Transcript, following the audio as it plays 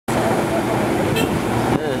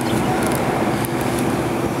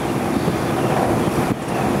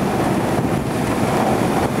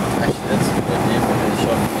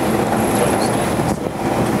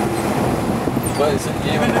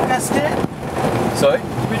Sorry?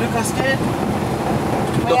 We do cascade?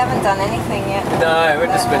 We haven't done anything yet. No,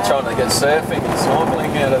 we've just been trying to get surfing and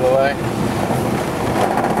snorkeling out of the way.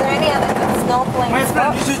 Is there any other good snorkeling My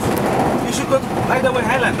friend, spots? you should go to Hideaway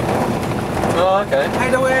Island. Oh, okay.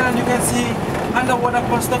 Hideaway Island, you can see underwater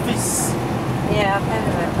post office. Yeah, I've heard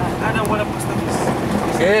about that. Underwater post office.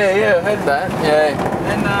 Yeah, I heard that. Yeah.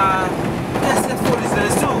 And cascade fall is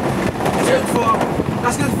there too.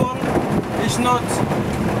 Cascade fall is not,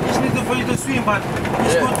 it's not for you to swim, but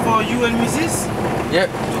it's good for you and Mrs. Yep.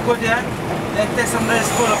 To go there and take some nice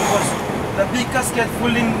photo because the big cascade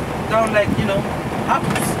falling down like, you know, up.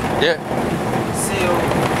 Yeah. So,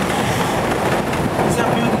 it's a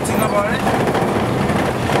beautiful thing about it.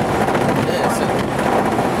 Yeah, so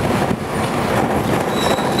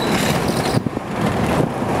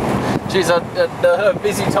geez, I had a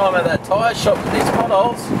busy time at that tyre shop with these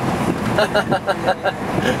potholes.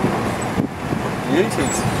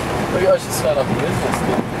 Beauties. Maybe I should start up a business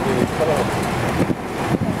with potholes.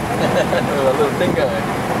 With a little thing going.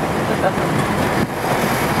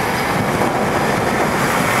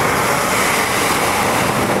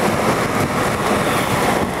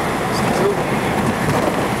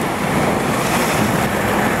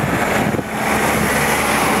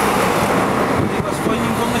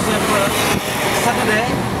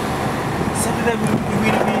 Saturday we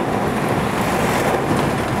will be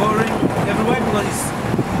boring everywhere because it's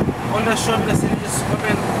all the shop the city is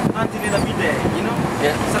open until the midday, you know?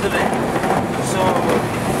 Yeah. Saturday. So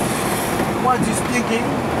what is thinking?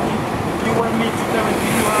 You want me to come and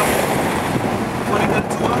pick you up for the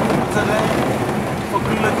tour Saturday for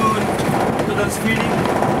Green Lagoon, turtles feeding.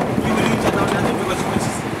 You will use it down there because you will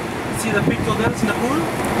see the big turtles in the pool.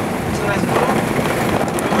 It's a nice pool.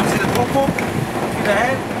 You will see the popo. The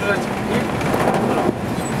head,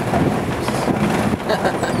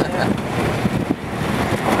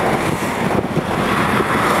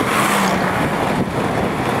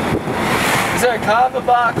 Is there a carver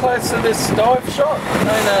bar close to this dive shop?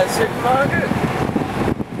 No, supermarket?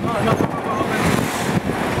 no, not open.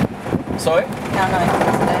 Sorry? No,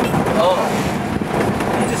 today. Oh.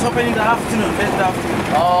 It's just open in the afternoon, late in the afternoon.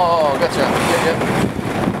 Oh, gotcha. Yeah.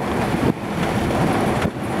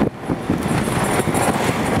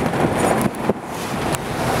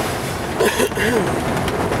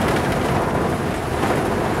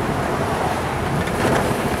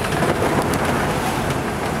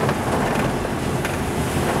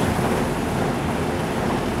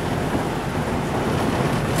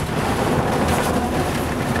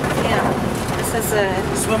 This is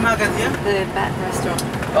a Supermarket here? the Bat restaurant.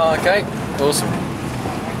 Oh, okay. Awesome.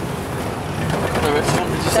 What restaurant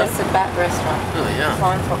did you say? That's the Bat restaurant. Oh, yeah.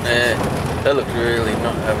 Flying foxes. Yeah. They look really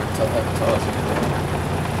not advertised.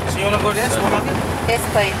 So you want to go there, supermarket? Yes,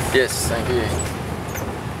 please. Yes, thank you.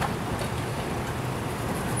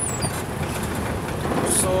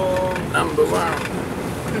 So, Number one.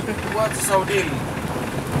 what's our deal? You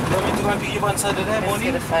want me to come pick you up on Saturday Let's morning?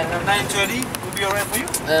 get a phone number. 9:30 will be alright for you?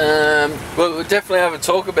 Well, we'll definitely have a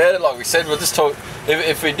talk about it. Like we said, we'll just talk.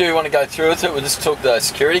 If we do want to go through with it, we'll just talk to the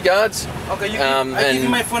security guards. Okay, I'll give you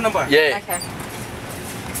my phone number. Yeah. Okay.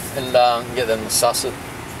 And get them to suss it.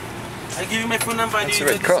 I'll give you my phone number and It's you a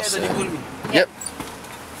Red just Cross, decide that you call me. Yep.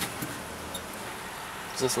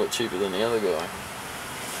 It's just a lot cheaper than the other guy.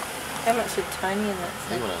 How much did Tony in that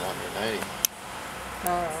He say? wanted 180.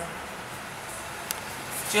 Oh.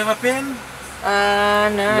 Do you have a pen? No.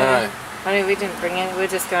 No. I mean, we didn't bring any. We're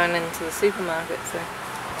just going into the supermarket, so.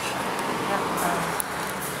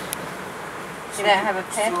 You don't have a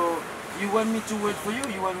pen? So, you want me to wait for you?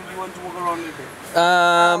 You want to walk around a little bit?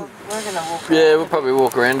 We're gonna walk around. Yeah, we'll probably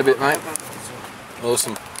walk around a bit, mate.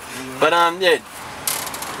 Awesome. But yeah.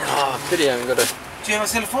 Oh, pity I haven't got a. Do you have a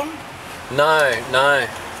cell phone? No.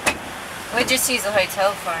 We just use a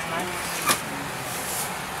hotel phone, mate.